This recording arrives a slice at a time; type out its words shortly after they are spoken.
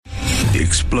The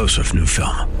explosive new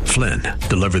film, Flynn,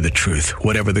 deliver the truth,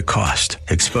 whatever the cost.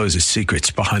 Exposes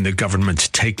secrets behind the government's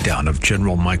takedown of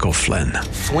General Michael Flynn.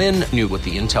 Flynn knew what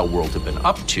the intel world had been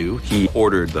up to. He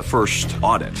ordered the first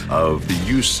audit of the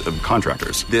use of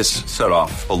contractors. This set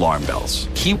off alarm bells.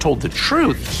 He told the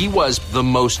truth. He was the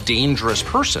most dangerous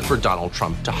person for Donald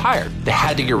Trump to hire. They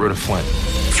had to get rid of Flynn.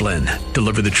 Flynn,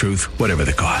 deliver the truth, whatever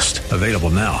the cost. Available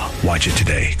now. Watch it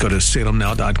today. Go to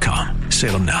salemnow.com.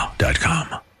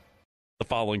 salemnow.com. The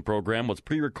following program was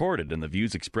pre-recorded, and the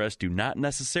views expressed do not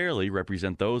necessarily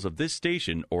represent those of this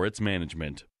station or its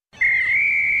management.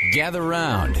 Gather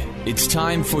round. It's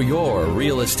time for your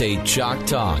Real Estate Chalk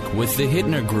Talk with the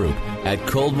Hittner Group at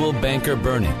Coldwell Banker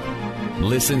Burnett.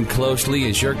 Listen closely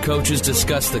as your coaches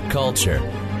discuss the culture,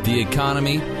 the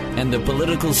economy, and the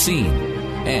political scene,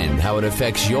 and how it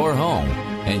affects your home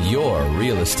and your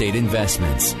real estate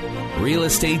investments. Real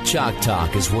Estate Chalk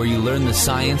Talk is where you learn the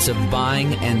science of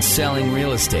buying and selling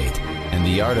real estate and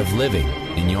the art of living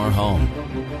in your home.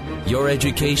 Your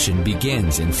education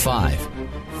begins in 5,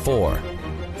 4,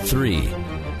 3,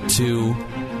 2,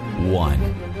 1.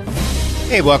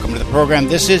 Hey, welcome to the program.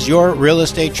 This is your Real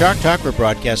Estate Chalk Talk. We're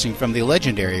broadcasting from the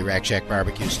legendary Rack Shack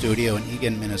Barbecue Studio in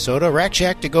Eagan, Minnesota.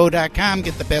 RackShackToGo.com.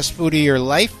 Get the best food of your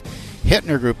life.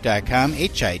 HittnerGroup.com,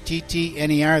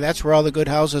 Hittner. That's where all the good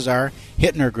houses are.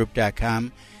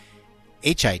 HittnerGroup.com,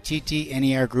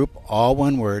 Hittner Group, all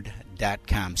one word,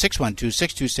 .com.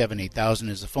 612-627-8000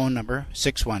 is the phone number.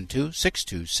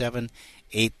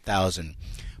 612-627-8000.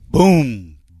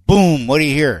 Boom, boom. What do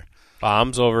you hear?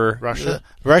 Bombs over Russia.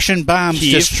 Russian bombs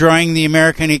Kyiv. destroying the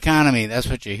American economy. That's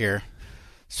what you hear.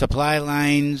 Supply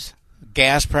lines,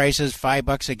 gas prices,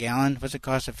 $5 a gallon. What's it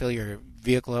cost to fill your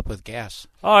vehicle up with gas?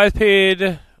 Oh, I paid.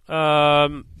 I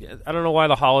don't know why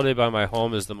the Holiday by my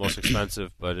home is the most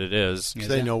expensive, but it is.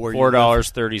 They know where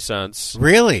 $4.30.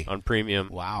 Really? On premium.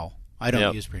 Wow. I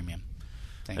don't use premium.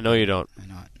 I know you don't. I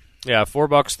know it. Yeah,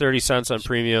 $4.30 on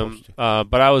premium.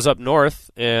 But I was up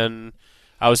north, and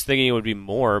I was thinking it would be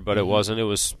more, but it wasn't. It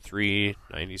was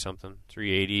 $3.90 something,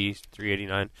 $3.80,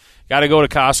 $3.89. Got to go to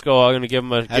Costco. I'm going to give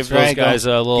those guys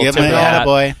a little tip of the hat.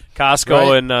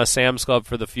 Costco and Sam's Club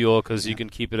for the fuel, because you can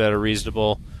keep it at a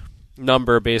reasonable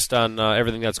number based on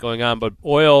everything that's going on. But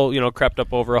oil, crept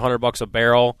up over $100 a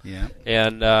barrel. Yeah.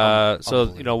 And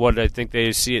so what I think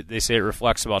they say it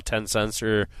reflects about 10 cents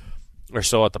or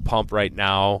so at the pump right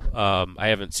now. I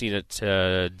haven't seen it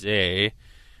today,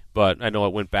 but I know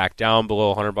it went back down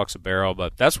below $100 a barrel.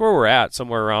 But that's where we're at,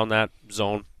 somewhere around that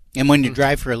zone. And when you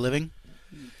drive for a living,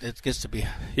 it gets to be.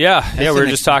 Yeah. We were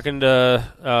just talking to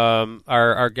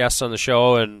our guests on the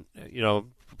show, and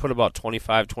put about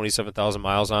 27,000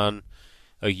 miles on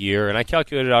a year, and I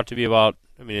calculated it out to be about.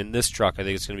 In this truck, I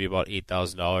think it's going to be about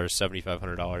 $8,000,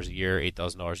 $7,500 a year,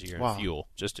 $8,000 a year in fuel,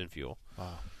 just in fuel.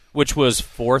 Wow. Which was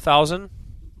 $4,000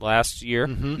 last year,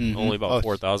 only about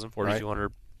 $4,000, $4,200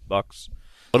 bucks.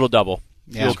 It'll double.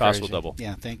 Fuel costs will double.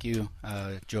 Yeah, thank you,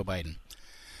 Joe Biden.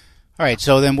 All right,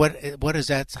 so then what does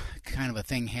that kind of a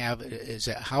thing have?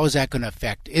 How is that going to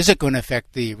affect? Is it going to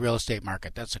affect the real estate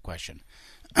market? That's the question.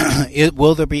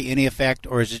 Will there be any effect,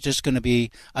 or is it just going to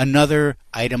be another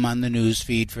item on the news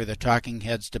feed for the talking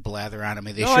heads to blather on?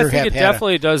 I think it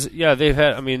definitely does. Yeah, they've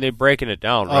had. They're breaking it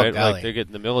down, right? Golly. Like they're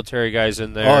getting the military guys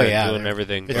in there and doing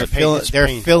everything. They're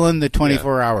filling the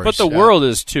 24 hours. But the world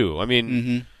is too.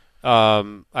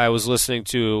 I was listening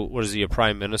to a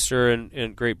prime minister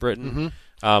in Great Britain.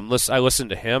 I listened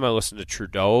to him. I listened to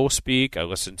Trudeau speak. I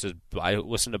listened to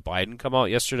Biden come out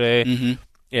yesterday.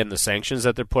 And the sanctions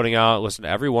that they're putting out, listen to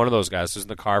every one of those guys. Was in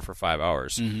the car for 5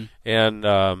 hours, and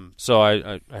so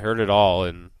I heard it all,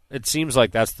 and it seems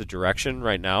like that's the direction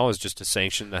right now, is just to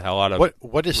sanction the hell out of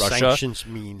what does Russia. Sanctions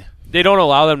mean? They don't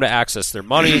allow them to access their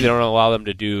money. They don't allow them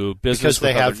to do business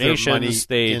with other nations. Money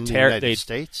in the United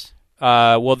States.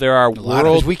 Well, there are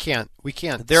we can't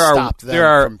stop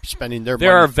them from spending their money.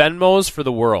 There are Venmos for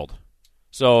the world.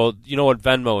 So you know what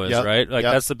Venmo is, right?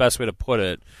 That's the best way to put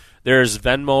it. There's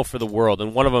Venmo for the world,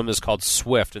 and one of them is called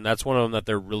Swift, and that's one of them that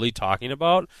they're really talking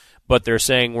about, but they're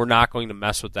saying we're not going to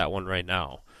mess with that one right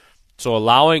now. So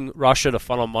allowing Russia to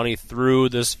funnel money through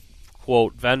this,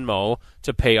 quote, Venmo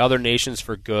to pay other nations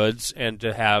for goods and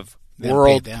to have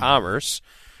world commerce.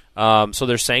 So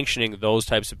they're sanctioning those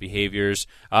types of behaviors.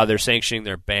 They're sanctioning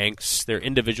their banks. They're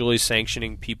individually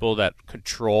sanctioning people that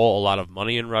control a lot of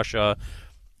money in Russia.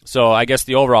 So I guess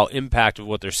the overall impact of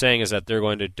what they're saying is that they're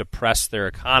going to depress their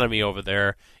economy over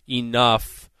there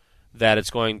enough that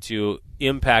it's going to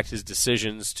impact his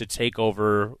decisions to take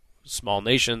over small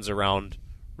nations around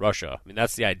Russia.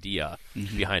 That's the idea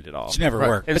behind it all. It's never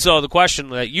worked. And so the question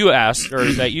that you asked, or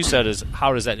that you said, is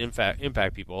how does that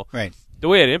impact people? Right. the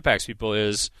way it impacts people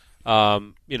is,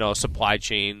 supply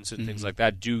chains and things like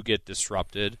that do get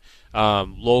disrupted.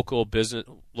 Local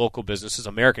businesses,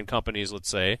 American companies, let's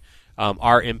say,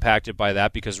 are impacted by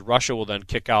that because Russia will then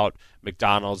kick out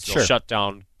McDonald's. They'll shut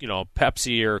down,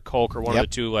 Pepsi or Coke or one of the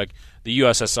two. Like the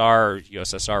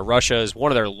USSR, Russia is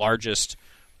one of their largest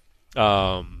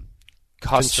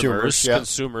consumers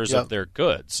of their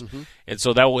goods. And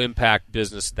so that will impact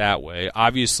business that way.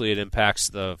 Obviously, it impacts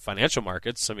the financial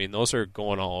markets. I mean, those are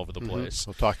going all over the place.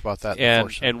 We'll talk about that.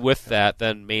 And with that,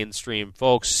 then mainstream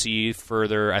folks see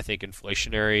further, I think,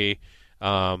 inflationary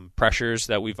pressures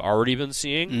that we've already been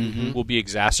seeing will be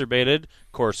exacerbated.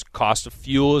 Of course, cost of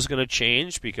fuel is going to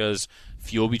change because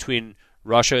fuel between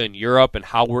Russia and Europe and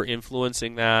how we're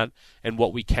influencing that and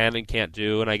what we can and can't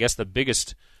do. And I guess the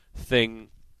biggest thing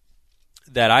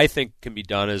that I think can be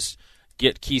done is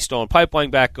get Keystone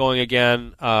Pipeline back going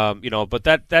again, but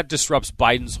that disrupts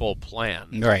Biden's whole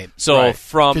plan. Right. So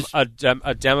from a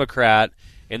Democrat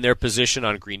in their position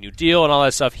on Green New Deal and all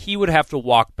that stuff, he would have to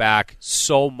walk back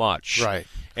so much. Right.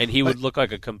 And he would look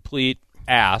like a complete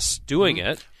ass doing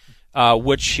it,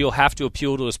 which he'll have to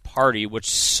appeal to his party, which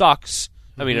sucks.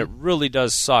 I mean, it really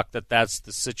does suck that that's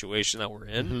the situation that we're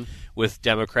in with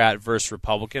Democrat versus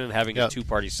Republican and having a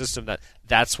two-party system.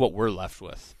 That's what we're left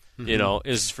with,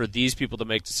 is for these people to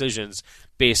make decisions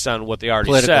based on what they already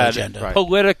political said. Agenda.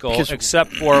 Political,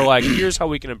 except for, here's how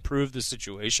we can improve the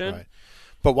situation. Right.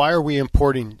 But why were we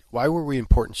importing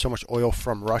so much oil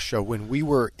from Russia when we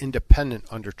were independent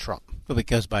under Trump? Well,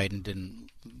 because Biden didn't,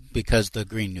 because the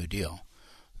Green New Deal.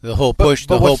 The whole push,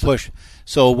 push.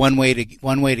 So one way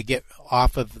to get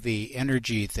off of the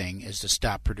energy thing is to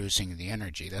stop producing the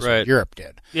energy. That's what Europe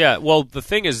did. Yeah. Well, the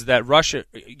thing is that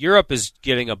Europe is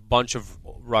getting a bunch of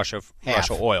Russia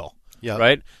oil. Yeah.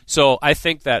 Right. So I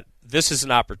think that this is an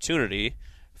opportunity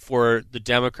for the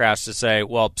Democrats to say,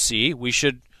 well, see, we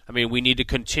need to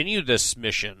continue this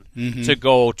mission to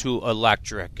go to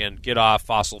electric and get off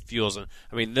fossil fuels. And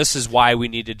this is why we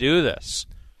need to do this.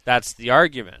 That's the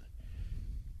argument.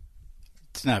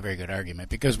 It's not a very good argument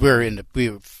because we're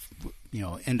independent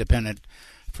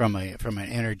from an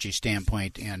energy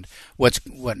standpoint, and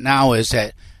what now is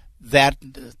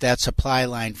that supply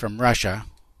line from Russia,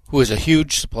 who is a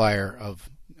huge supplier of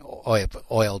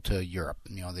oil to Europe.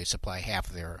 They supply half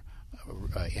of their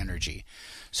energy,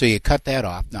 so you cut that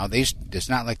off. Now it's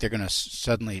not like they're going to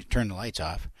suddenly turn the lights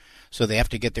off, so they have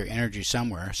to get their energy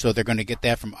somewhere. So they're going to get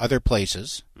that from other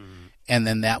places, and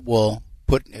then that will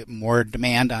put more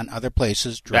demand on other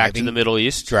places, back to the Middle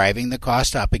East, driving the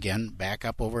cost up again, back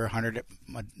up over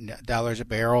 $100 a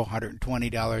barrel,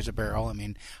 $120 a barrel.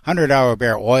 $100 a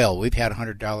barrel oil. We've had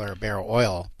 $100 a barrel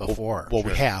oil before. Well,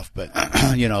 we have, but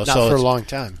not so for a long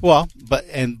time. Well, but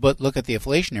look at the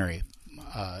inflationary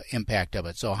impact of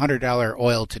it. So $100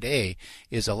 oil today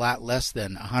is a lot less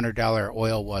than $100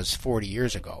 oil was 40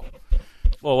 years ago.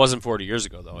 Well, it wasn't 40 years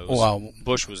ago though.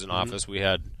 Bush was in office. We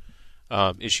had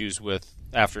issues with.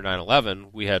 After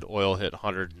 9/11, we had oil hit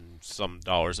 $100 and some a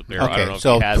barrel. Okay, I don't know if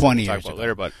so it has 20 years ago.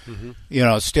 Later, but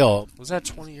still. Was that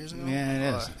 20 years ago?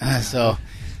 Yeah, it is.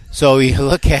 So you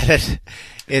look at it,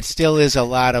 it still is a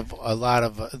lot of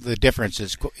the difference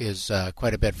is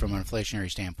quite a bit from an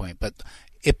inflationary standpoint, but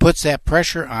it puts that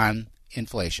pressure on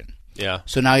inflation. Yeah.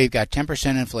 So now you've got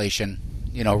 10% inflation.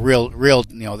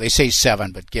 Real. They say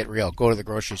 7, but get real. Go to the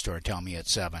grocery store and tell me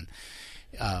it's 7.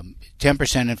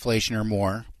 10% inflation or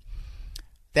more.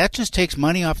 That just takes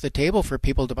money off the table for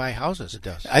people to buy houses. It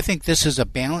does. I think this is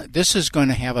This is going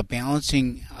to have a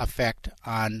balancing effect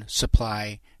on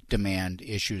supply-demand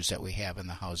issues that we have in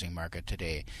the housing market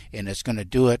today, and it's going to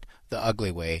do it the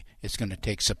ugly way. It's going to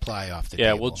take supply off the table.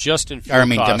 Yeah, well, just in fuel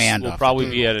costs, demand. We'll probably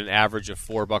be at an average of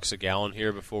 $4 a gallon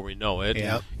here before we know it.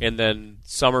 Yep. And then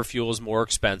summer fuel is more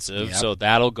expensive, so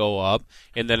that'll go up.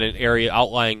 And then in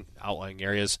outlying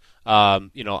areas. On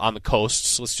the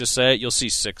coasts, let's just say you'll see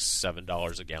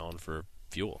 $6-7 a gallon for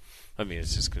fuel.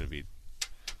 It's just going to be,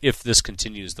 if this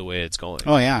continues the way it's going.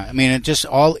 Oh yeah, it just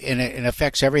it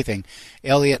affects everything.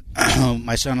 Elliot,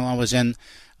 my son-in-law, was in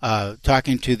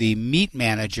talking to the meat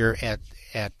manager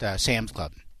at Sam's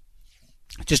Club,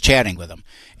 just chatting with him,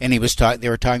 and they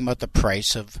were talking about the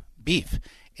price of beef.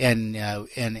 And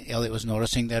Elliot was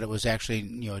noticing that it was actually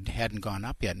hadn't gone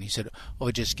up yet, and he said,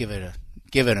 "Oh, just give it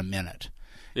a minute."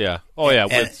 Yeah. Oh, yeah.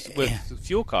 With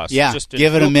fuel costs. Yeah. Just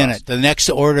give it a minute. Costs. The next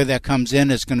order that comes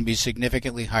in is going to be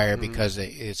significantly higher because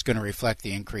it's going to reflect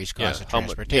the increased cost of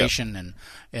transportation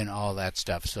and all that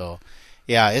stuff. So,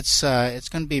 yeah, it's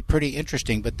going to be pretty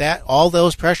interesting. But all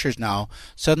those pressures now,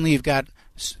 suddenly you've got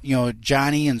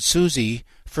Johnny and Susie,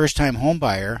 first-time home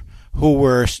buyer, who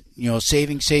were,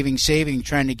 saving,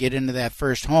 trying to get into that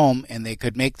first home, and they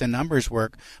could make the numbers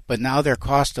work, but now their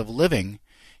cost of living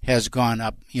has gone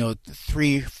up,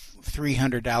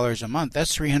 $300 a month.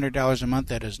 That's $300 a month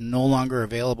that is no longer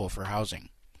available for housing.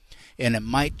 And it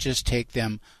might just take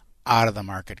them out of the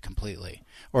market completely.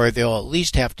 Or they'll at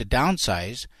least have to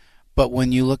downsize. But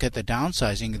when you look at the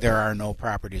downsizing, there are no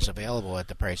properties available at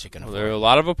the price you can afford. There are a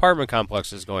lot of apartment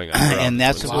complexes going on. And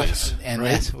that's what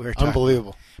we're talking.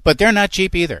 Unbelievable. But they're not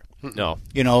cheap either. No.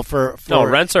 For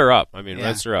rents are up.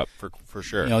 Rents are up for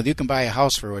sure. You can buy a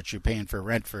house for what you're paying for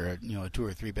rent for a 2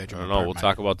 or 3 bedroom I don't know. We'll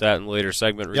talk about that in a later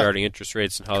segment regarding interest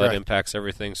rates and how that impacts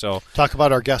everything. So talk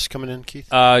about our guests coming in, Keith.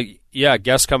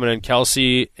 Guests coming in,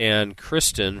 Kelsey and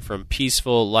Kristen from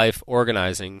Peaceful Life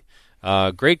Organizing.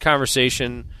 Great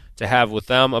conversation to have with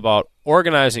them about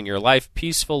organizing your life.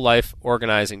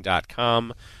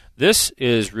 PeacefulLifeOrganizing.com. This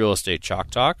is Real Estate Chalk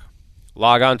Talk.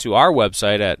 Log on to our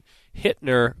website at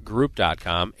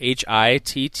HittnerGroup.com,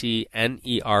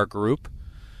 HITTNER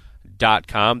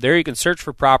Group.com. There you can search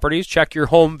for properties, check your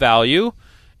home value,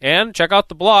 and check out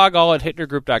the blog all at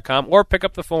HittnerGroup.com, or pick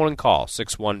up the phone and call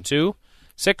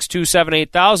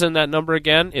 612-627-8000. That number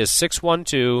again is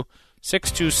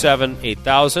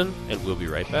 612-627-8000, and we'll be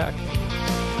right back.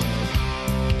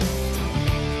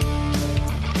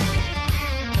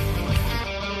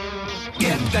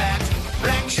 Get that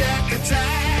Rack Shack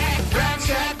attack, Rack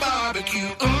Shack barbecue,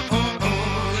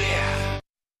 yeah.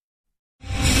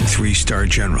 3-star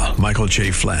General Michael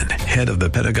J. Flynn, head of the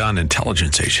Pentagon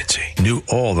Intelligence Agency, knew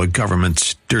all the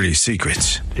government's dirty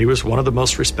secrets. He was one of the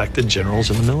most respected generals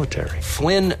in the military.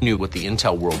 Flynn knew what the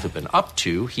intel world had been up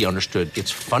to. He understood its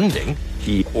funding.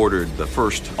 He ordered the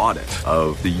first audit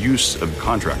of the use of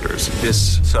contractors.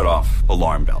 This set off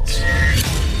alarm bells.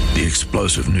 The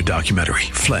explosive new documentary,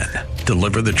 Flynn,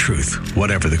 Deliver the Truth,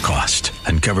 Whatever the Cost,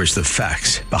 uncovers the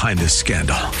facts behind this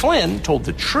scandal. Flynn told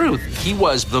the truth. He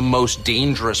was the most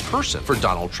dangerous person for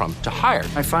Donald Trump to hire.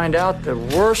 I find out the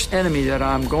worst enemy that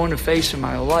I'm going to face in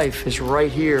my life is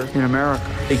right here in America.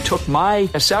 They took my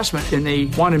assessment and they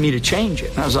wanted me to change it.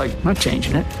 And I was like, I'm not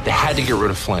changing it. They had to get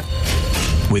rid of Flynn.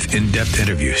 With in-depth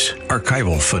interviews,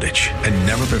 archival footage, and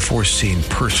never-before-seen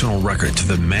personal records of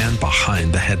the man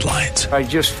behind the headlines. I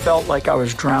just felt like I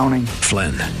was drowning.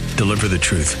 Flynn, Deliver the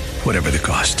Truth, Whatever the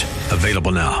Cost.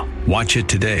 Available now. Watch it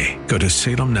today. Go to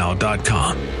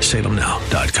salemnow.com.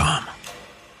 salemnow.com.